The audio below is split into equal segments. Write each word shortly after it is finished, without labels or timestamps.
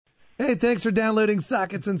Hey, thanks for downloading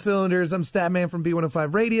Sockets and Cylinders. I'm Stattman from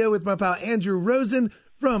B105 Radio with my pal Andrew Rosen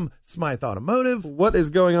from Smythe Automotive. What is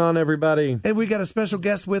going on, everybody? And we got a special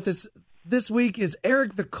guest with us this week is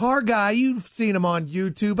ErictheCarGuy. You've seen him on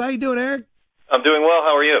YouTube. How you doing, Eric? I'm doing well.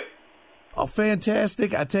 How are you? Oh,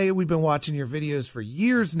 fantastic. I tell you, we've been watching your videos for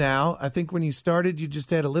years now. I think when you started, you just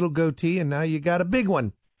had a little goatee, and now you got a big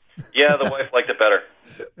one. Yeah, the wife liked it better.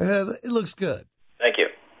 It looks good. Thank you.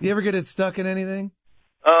 You ever get it stuck in anything?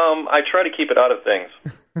 I try to keep it out of things.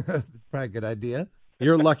 Probably a good idea.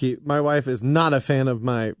 You're lucky. My wife is not a fan of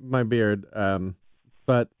my beard,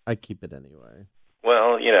 but I keep it anyway.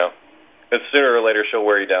 Well, you know, sooner or later she'll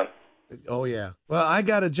wear you down. Oh, yeah. Well, I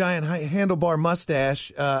got a giant handlebar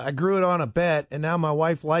mustache. I grew it on a bet, and now my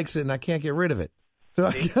wife likes it, and I can't get rid of it. So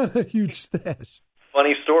I got a huge stash.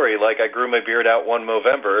 Funny story. Like, I grew my beard out one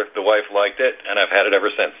Movember. The wife liked it, and I've had it ever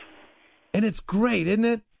since. And it's great, isn't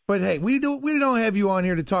it? But, hey, we don't have you on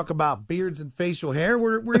here to talk about beards and facial hair.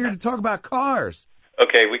 We're here to talk about cars.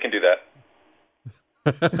 Okay, we can do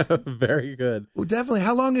that. Very good. Well, definitely.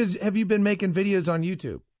 How long have you been making videos on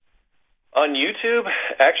YouTube? On YouTube,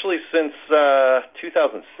 actually since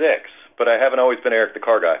 2006, but I haven't always been Eric the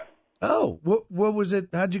Car Guy. Oh, what was it?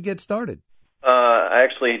 How'd you get started? I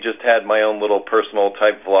actually just had my own little personal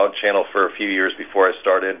type vlog channel for a few years before I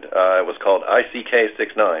started. It was called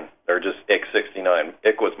ICK69, or just Ick69.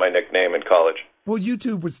 Ick was my nickname in college. Well,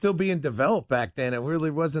 YouTube was still being developed back then. It really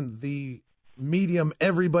wasn't the medium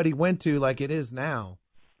everybody went to like it is now.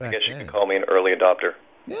 I guess you could call me an early adopter.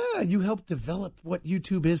 Yeah, you helped develop what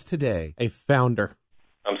YouTube is today. A founder.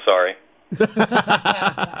 I'm sorry.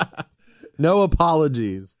 No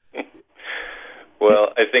apologies. Well,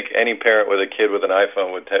 I think any parent with a kid with an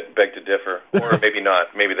iPhone would beg to differ. Or maybe not.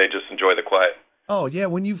 Maybe they just enjoy the quiet. Oh, yeah.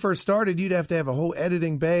 When you first started, you'd have to have a whole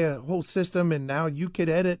editing bay, a whole system, and now you could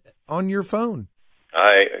edit on your phone.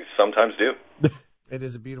 I sometimes do. It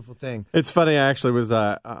is a beautiful thing. It's funny. I actually was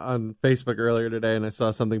on Facebook earlier today, and I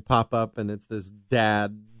saw something pop up, and it's this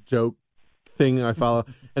dad joke thing I follow.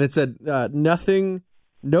 And it said,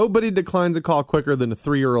 nobody declines a call quicker than a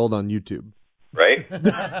 3-year-old on YouTube. Right?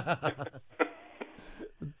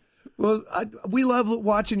 Well, we love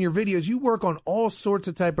watching your videos. You work on all sorts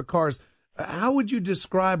of type of cars. How would you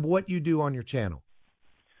describe what you do on your channel?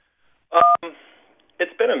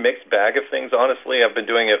 It's been a mixed bag of things, honestly. I've been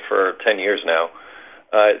doing it for 10 years now.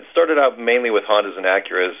 It started out mainly with Hondas and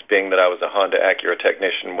Acuras, being that I was a Honda Acura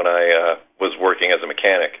technician when I was working as a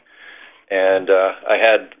mechanic. And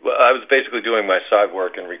I was basically doing my side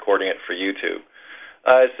work and recording it for YouTube.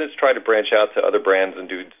 I've since tried to branch out to other brands and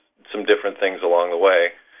do some different things along the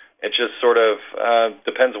way. It just sort of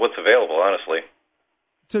depends on what's available, honestly.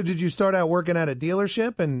 So did you start out working at a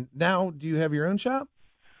dealership, and now do you have your own shop?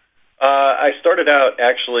 I started out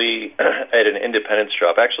actually at an independent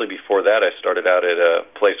shop. Actually, before that, I started out at a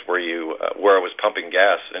place where I was pumping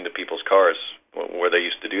gas into people's cars, where they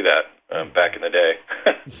used to do that back in the day.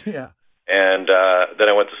 Yeah. And then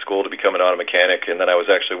I went to school to become an auto mechanic, and then I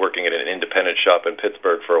was actually working at an independent shop in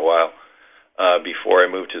Pittsburgh for a while. Before I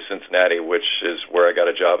moved to Cincinnati, which is where I got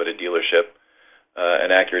a job at a dealership,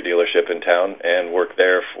 an Acura dealership in town, and worked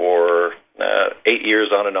there for 8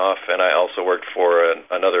 years on and off. And I also worked for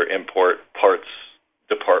another import parts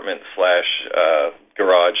department /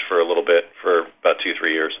 garage for a little bit, for about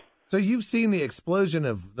 2-3 years. So you've seen the explosion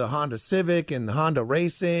of the Honda Civic and the Honda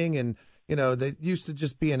Racing, and they used to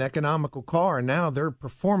just be an economical car, and now they're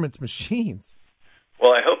performance machines.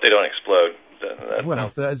 Well, I hope they don't explode.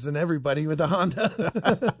 Well, that's in everybody with a Honda.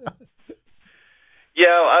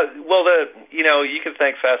 Yeah, you can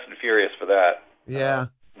thank Fast and Furious for that. Yeah,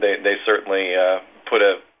 they certainly put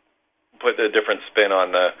a different spin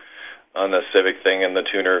on the Civic thing and the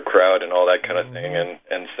tuner crowd and all that kind of thing,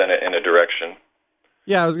 and sent it in a direction.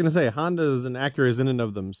 Yeah, I was going to say Hondas and Acuras in and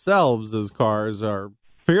of themselves as cars are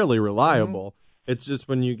fairly reliable. It's just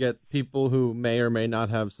when you get people who may or may not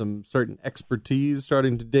have some certain expertise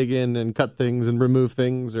starting to dig in and cut things and remove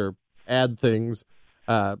things or add things,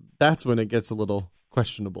 that's when it gets a little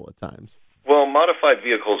questionable at times. Well, modified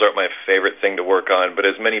vehicles aren't my favorite thing to work on, but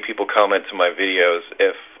as many people comment to my videos,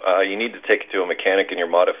 if you need to take it to a mechanic and you're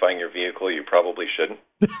modifying your vehicle, you probably shouldn't.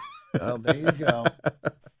 Well, there you go.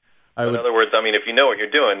 In other words, if you know what you're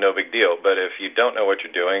doing, no big deal. But if you don't know what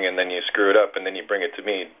you're doing and then you screw it up and then you bring it to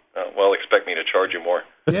me, expect me to charge you more.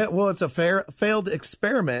 Yeah, well, it's a failed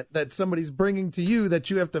experiment that somebody's bringing to you that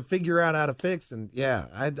you have to figure out how to fix. And yeah,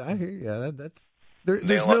 I hear you.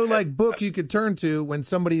 There's no book you could turn to when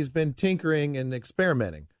somebody's been tinkering and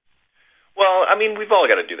experimenting. Well, I mean, we've all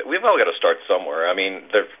got to do that. We've all got to start somewhere. I mean,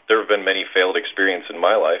 there have been many failed experiences in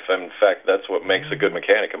my life. In fact, that's what makes a good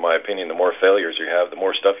mechanic, in my opinion. The more failures you have, the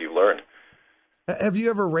more stuff you've learned. Have you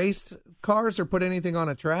ever raced cars or put anything on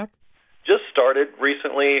a track? Just started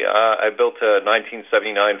recently. I built a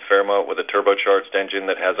 1979 Fairmont with a turbocharged engine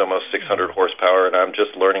that has almost 600 horsepower, and I'm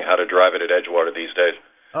just learning how to drive it at Edgewater these days.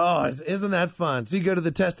 Oh, isn't that fun? So you go to the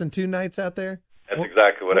Test and Tune nights out there? That's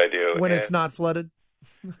exactly what I do. When it's not flooded?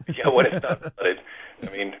 Yeah, when it's not flooded. I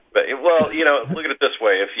mean, well, you know, look at it this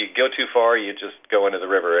way. If you go too far, you just go into the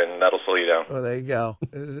river, and that'll slow you down. Oh, there you go.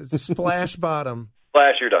 Splash bottom.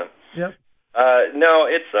 Splash, you're done. Yep. No,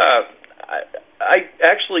 it's... I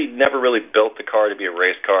actually never really built the car to be a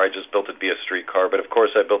race car. I just built it to be a street car. But, of course,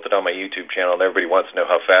 I built it on my YouTube channel, and everybody wants to know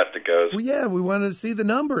how fast it goes. Well, yeah, we wanted to see the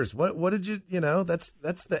numbers. What did you, that's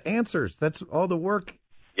the answers. That's all the work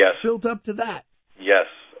built up to that. Yes.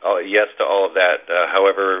 Yes to all of that.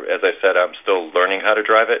 However, as I said, I'm still learning how to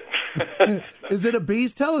drive it. Is it a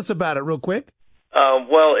beast? Tell us about it real quick.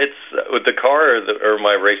 Well, it's the car or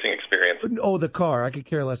my racing experience. Oh, the car. I could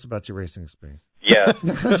care less about your racing experience. Yeah.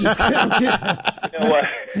 Just kidding. You know what?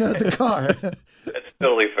 No, the car. That's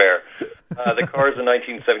totally fair. The car is a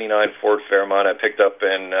 1979 Ford Fairmont I picked up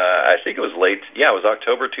in, I think it was late. Yeah, it was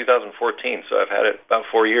October 2014, so I've had it about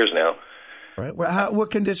 4 years now. Right. Well,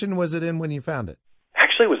 what condition was it in when you found it?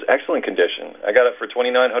 Actually, it was excellent condition. I got it for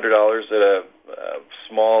 $2,900 at a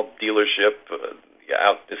small dealership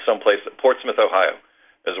out someplace, Portsmouth, Ohio,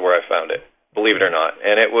 is where I found it. Believe it or not.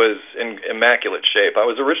 And it was in immaculate shape. I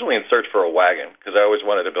was originally in search for a wagon because I always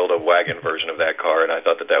wanted to build a wagon version of that car, and I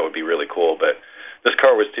thought that would be really cool. But this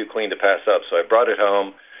car was too clean to pass up, so I brought it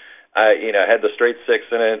home. I had the straight six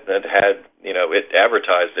in it. It had, it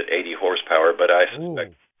advertised at 80 horsepower, but I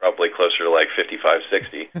suspect probably closer to like 55,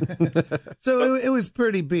 60. So it was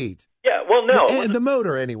pretty beat. Yeah, well, no. The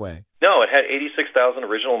motor, anyway. No, it had 86,000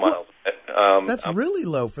 original miles. That's really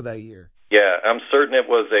low for that year. Yeah, I'm certain it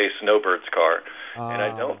was a Snowbird's car. And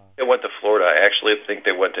I don't think it went to Florida. I actually think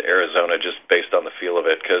they went to Arizona just based on the feel of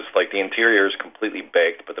it because, the interior is completely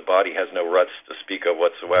baked, but the body has no ruts to speak of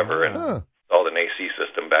whatsoever. And installed an AC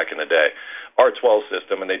system back in the day, R12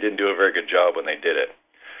 system, and they didn't do a very good job when they did it.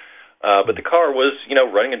 But the car was,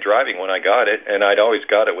 running and driving when I got it, and I'd always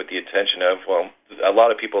got it with the intention of, a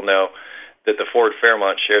lot of people know that the Ford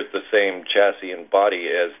Fairmont shares the same chassis and body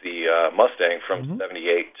as the Mustang from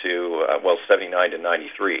 78 to, 79 to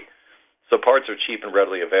 93. So parts are cheap and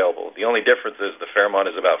readily available. The only difference is the Fairmont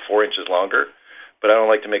is about 4 inches longer, but I don't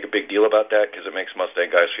like to make a big deal about that because it makes Mustang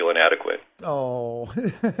guys feel inadequate. Oh,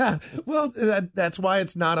 well, that's why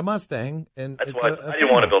it's not a Mustang. And that's why I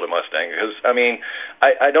didn't want to build a Mustang because,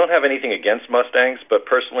 I don't have anything against Mustangs, but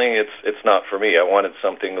personally it's not for me. I wanted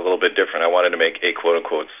something a little bit different. I wanted to make a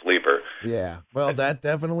quote-unquote sleeper. Yeah, well, that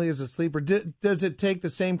definitely is a sleeper. Does it take the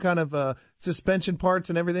same kind of suspension parts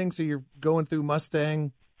and everything, so you're going through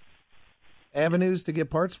Mustang avenues to get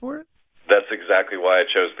parts for it? That's exactly why I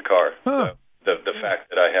chose the car. Huh. So the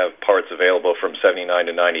fact that I have parts available from 79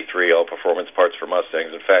 to 93, all performance parts for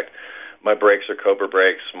Mustangs. In fact, my brakes are Cobra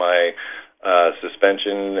brakes. My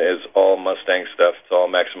suspension is all Mustang stuff. It's all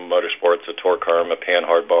Maximum Motorsports, a torque arm, a pan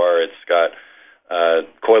hard bar. It's got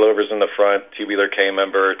coilovers in the front, tubular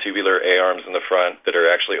K-member, tubular A-arms in the front that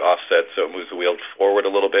are actually offset, so it moves the wheel forward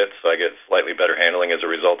a little bit, so I get slightly better handling as a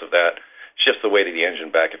result of that. Shifts the weight of the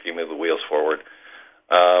engine back if you move the wheels forward.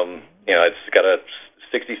 It's got a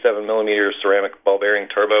 67-millimeter ceramic ball bearing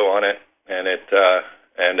turbo on it, and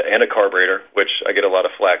and a carburetor, which I get a lot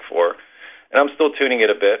of flack for. And I'm still tuning it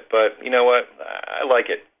a bit, but you know what? I like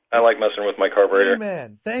it. I like messing with my carburetor.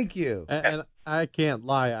 Amen. Thank you. And I can't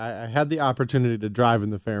lie. I had the opportunity to drive in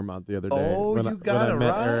the Fairmont the other day. Oh, when you got I it, met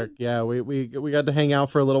right? Eric. Yeah, we got to hang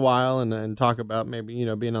out for a little while and talk about maybe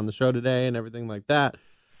being on the show today and everything like that.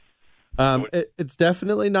 It's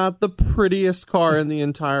definitely not the prettiest car in the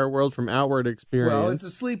entire world from outward experience. Well, it's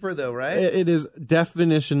a sleeper, though, right? It is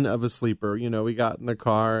definition of a sleeper. We got in the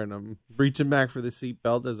car, and I'm reaching back for the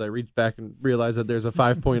seatbelt as I reach back and realize that there's a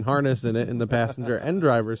 5-point harness in it in the passenger and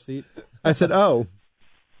driver's seat. I said, oh.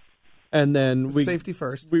 And then safety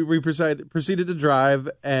first. We proceeded to drive,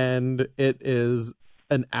 and it is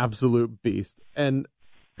an absolute beast. And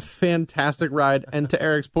fantastic ride. And to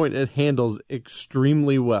Eric's point, it handles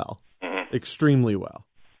extremely well. Extremely well.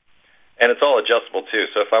 And it's all adjustable, too.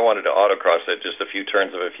 So if I wanted to autocross it, just a few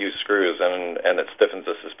turns of a few screws, and it stiffens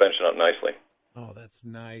the suspension up nicely. Oh, that's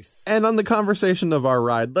nice. And on the conversation of our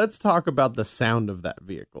ride, let's talk about the sound of that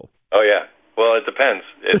vehicle. Oh, yeah. Well, it depends.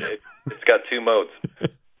 It's got two modes.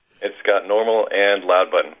 It's got normal and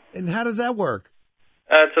loud button. And how does that work?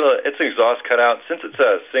 It's an exhaust cutout. Since it's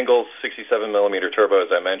a single 67-millimeter turbo, as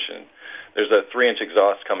I mentioned, there's a 3-inch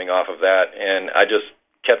exhaust coming off of that, and I just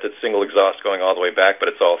kept it single exhaust going all the way back, but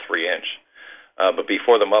it's all 3-inch. But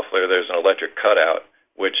before the muffler, there's an electric cutout,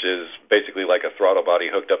 which is basically like a throttle body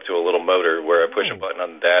hooked up to a little motor where I push a button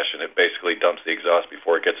on the dash, and it basically dumps the exhaust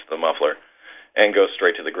before it gets to the muffler and goes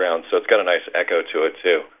straight to the ground. So it's got a nice echo to it,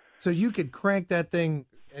 too. So you could crank that thing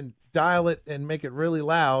and dial it and make it really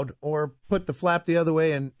loud, or put the flap the other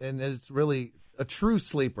way, and it's really a true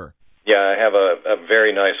sleeper. Yeah, I have a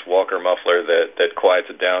very nice Walker muffler that quiets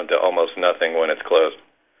it down to almost nothing when it's closed.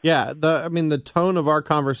 Yeah, the tone of our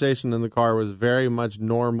conversation in the car was very much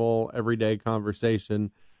normal, everyday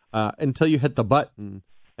conversation until you hit the button.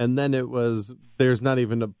 And then it was, there's not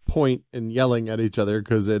even a point in yelling at each other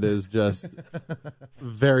because it is just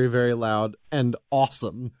very, very loud and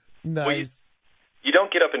awesome. Nice. Well, you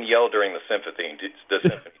don't get up and yell during the symphony,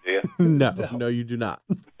 do you? No, you do not.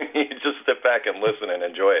 You just sit back and listen and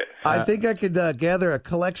enjoy it. I think I could gather a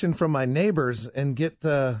collection from my neighbors and get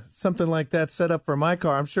something like that set up for my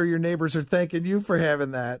car. I'm sure your neighbors are thanking you for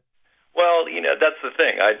having that. Well, that's the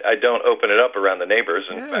thing. I don't open it up around the neighbors.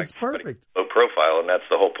 In fact, it's perfect. Low profile, and that's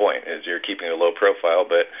the whole point, is you're keeping a low profile.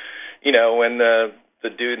 But, when the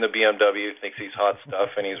dude in the BMW thinks he's hot stuff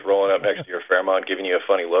and he's rolling up next to your Fairmont giving you a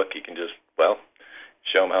funny look, you can just,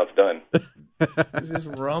 show him how it's done. Just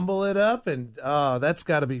rumble it up, and that's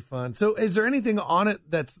got to be fun. So is there anything on it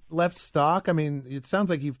that's left stock? I mean, it sounds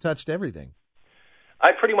like you've touched everything. I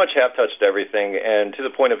pretty much have touched everything, and to the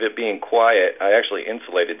point of it being quiet, I actually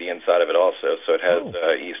insulated the inside of it also. So it has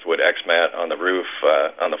Eastwood X-Mat on the roof,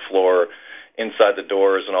 on the floor, inside the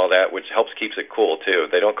doors and all that, which helps keeps it cool, too.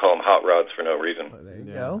 They don't call them hot rods for no reason. Well, there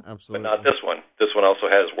you go. Absolutely. But not this one. This one also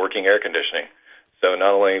has working air conditioning. So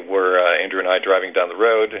not only were Andrew and I driving down the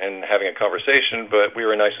road and having a conversation, but we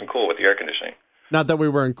were nice and cool with the air conditioning. Not that we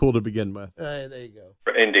weren't cool to begin with. There you go.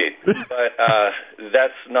 Indeed. But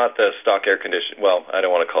that's not the stock air conditioning. Well, I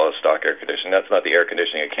don't want to call it stock air conditioning. That's not the air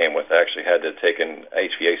conditioning it came with. I actually had to take an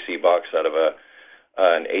HVAC box out of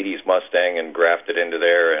an 80s Mustang and graft it into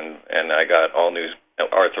there, and I got all new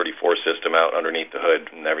R34 system out underneath the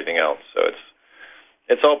hood and everything else. So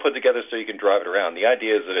it's all put together so you can drive it around. The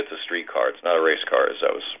idea is that it's a street car. It's not a race car, as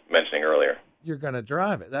I was mentioning earlier. You're going to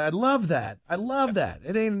drive it. I love that.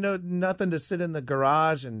 It ain't nothing to sit in the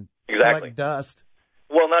garage and collect dust.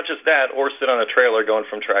 Well, not just that, or sit on a trailer going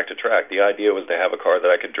from track to track. The idea was to have a car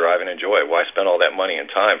that I could drive and enjoy. Why spend all that money and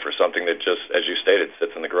time for something that just, as you stated,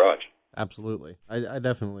 sits in the garage? Absolutely. I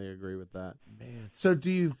definitely agree with that. Man. So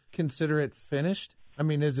do you consider it finished? I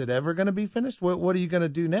mean, is it ever going to be finished? What are you going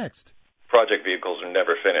to do next? Project vehicles are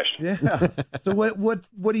never finished. Yeah. So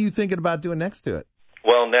what are you thinking about doing next to it?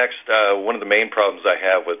 Well, next, one of the main problems I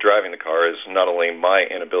have with driving the car is not only my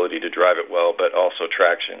inability to drive it well, but also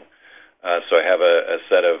traction. So I have a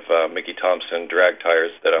set of Mickey Thompson drag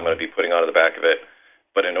tires that I'm going to be putting onto the back of it.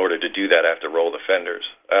 But in order to do that, I have to roll the fenders.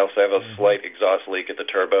 I also have a slight exhaust leak at the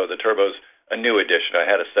turbo. The turbo's a new addition. I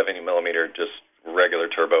had a 70-millimeter just regular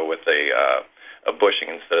turbo with a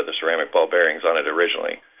bushing instead of the ceramic ball bearings on it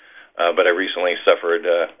originally. But I recently suffered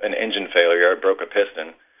an engine failure. I broke a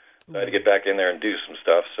piston. So I had to get back in there and do some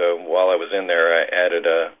stuff. So while I was in there, I added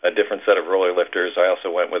a different set of roller lifters. I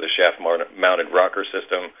also went with a shaft-mounted rocker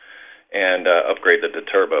system and upgraded the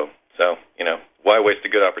turbo. So, why waste a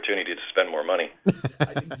good opportunity to spend more money?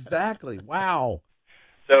 Exactly. Wow.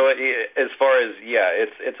 So as far as,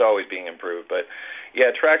 it's always being improved. But,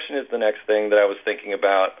 traction is the next thing that I was thinking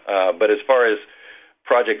about. But as far as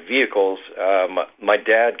project vehicles, my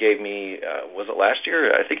dad gave me, was it last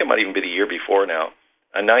year? I think it might even be the year before now.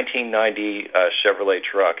 A 1990 Chevrolet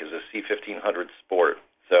truck is a C1500 Sport.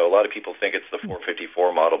 So a lot of people think it's the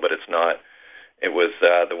 454 model, but it's not. It was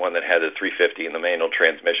the one that had the 350 and the manual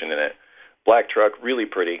transmission in it. Black truck, really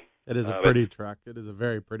pretty. It is a pretty truck. It is a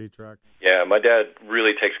very pretty truck. Yeah, my dad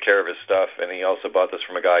really takes care of his stuff, and he also bought this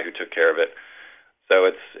from a guy who took care of it. So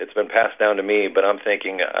it's been passed down to me, but I'm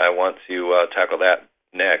thinking I want to tackle that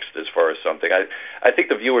next as far as something. I think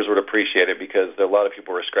the viewers would appreciate it because a lot of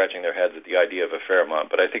people were scratching their heads at the idea of a Fairmont,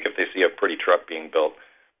 but I think if they see a pretty truck being built,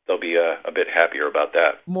 they'll be a bit happier about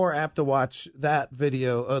that. More apt to watch that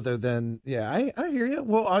video other than, I hear you.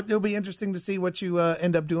 Well, it'll be interesting to see what you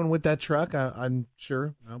end up doing with that truck. I'm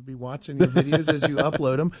sure I'll be watching your videos as you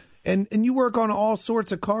upload them. And you work on all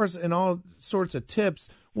sorts of cars and all sorts of tips.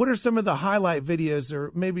 What are some of the highlight videos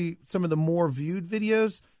or maybe some of the more viewed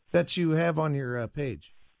videos that you have on your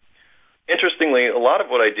page? Interestingly, a lot of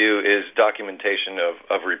what I do is documentation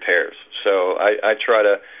of repairs. So I try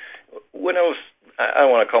to, when I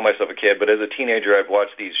don't want to call myself a kid, but as a teenager, I've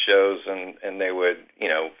watched these shows, and they would,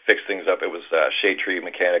 fix things up. It was Shade Tree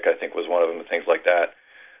Mechanic, I think, was one of them, and things like that.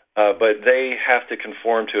 but they have to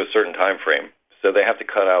conform to a certain time frame. So they have to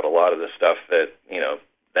cut out a lot of the stuff that,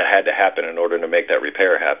 that had to happen in order to make that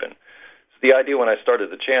repair happen. So the idea when I started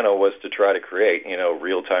the channel was to try to create,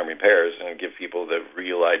 real-time repairs and give people the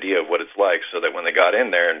real idea of what it's like so that when they got in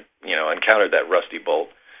there and, encountered that rusty bolt,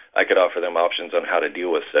 I could offer them options on how to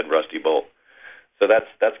deal with said rusty bolt. So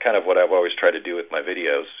that's kind of what I've always tried to do with my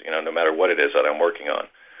videos, no matter what it is that I'm working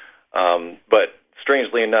on. But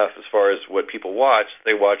strangely enough, as far as what people watch,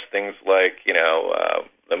 they watch things like,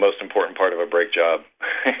 the most important part of a brake job.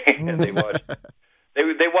 And they watch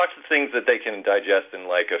the things that they can digest in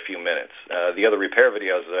like a few minutes. The other repair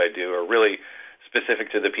videos that I do are really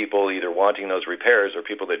specific to the people either wanting those repairs or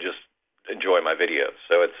people that just enjoy my videos.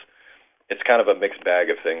 So it's kind of a mixed bag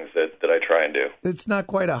of things that I try and do. It's not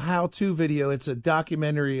quite a how-to video. It's a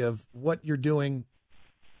documentary of what you're doing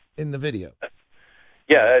in the video.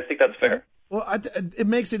 Yeah, I think that's fair. Well, it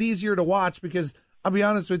makes it easier to watch because I'll be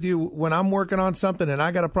honest with you, when I'm working on something and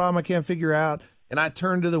I got a problem I can't figure out and I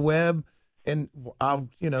turn to the web and I'll,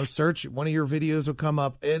 search, one of your videos will come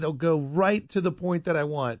up. It'll go right to the point that I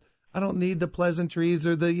want. I don't need the pleasantries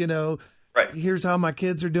or the, right. Here's how my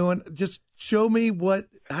kids are doing. Just show me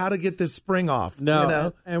how to get this spring off.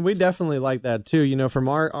 No, and we definitely like that too. From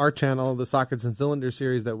our channel, the Sockets and Cylinders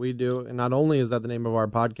series that we do, and not only is that the name of our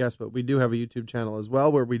podcast, but we do have a YouTube channel as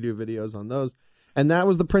well where we do videos on those. And that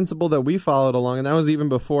was the principle that we followed along, and that was even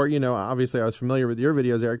before, obviously I was familiar with your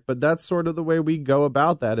videos, Eric, but that's sort of the way we go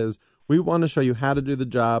about that is we want to show you how to do the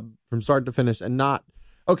job from start to finish and not,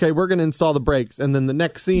 okay, we're going to install the brakes, and then the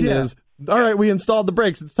next scene is, all right, we installed the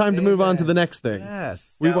brakes. It's time to move on to the next thing.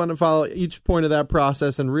 Yes. We want to follow each point of that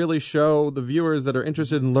process and really show the viewers that are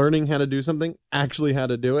interested in learning how to do something, actually how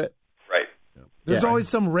to do it. Right. There's always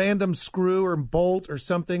some random screw or bolt or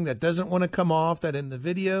something that doesn't want to come off that in the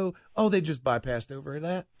video, they just bypassed over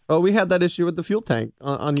that. Well, we had that issue with the fuel tank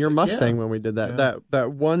on your Mustang when we did that. Yeah.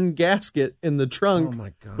 That one gasket in the trunk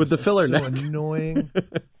with the filler so neck. Annoying.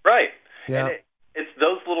 Right. Yeah. And it's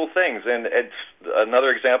those little things. And it's another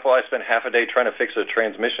example. I spent half a day trying to fix a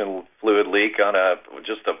transmission fluid leak on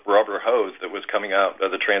just a rubber hose that was coming out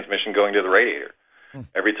of the transmission going to the radiator.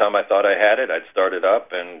 Every time I thought I had it, I'd start it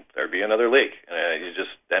up, and there'd be another leak. And you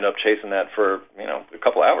just end up chasing that for, a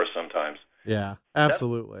couple hours sometimes. Yeah,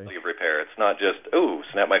 absolutely. That's repair. It's not just,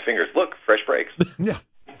 snap my fingers. Look, fresh brakes. Yeah.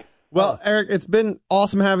 Well, Eric, it's been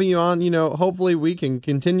awesome having you on. Hopefully we can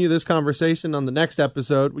continue this conversation on the next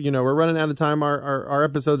episode. We're running out of time. Our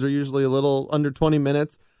episodes are usually a little under 20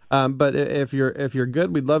 minutes. But if you're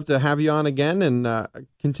good, we'd love to have you on again and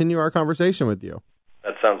continue our conversation with you.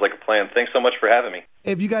 That sounds like a plan. Thanks so much for having me.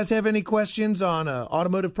 If you guys have any questions on an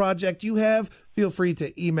automotive project you have, feel free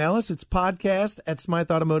to email us. It's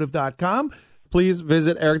podcast@smytheautomotive.com. Please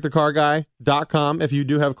visit ErictheCarGuy.com. If you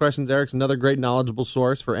do have questions, Eric's another great knowledgeable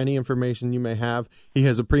source for any information you may have. He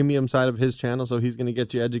has a premium side of his channel, so he's going to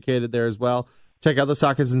get you educated there as well. Check out the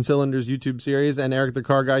Sockets and Cylinders YouTube series and Eric the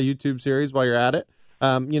Car Guy YouTube series while you're at it.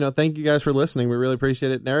 Thank you guys for listening. We really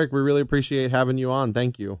appreciate it. And Eric, we really appreciate having you on.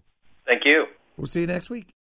 Thank you. Thank you. We'll see you next week.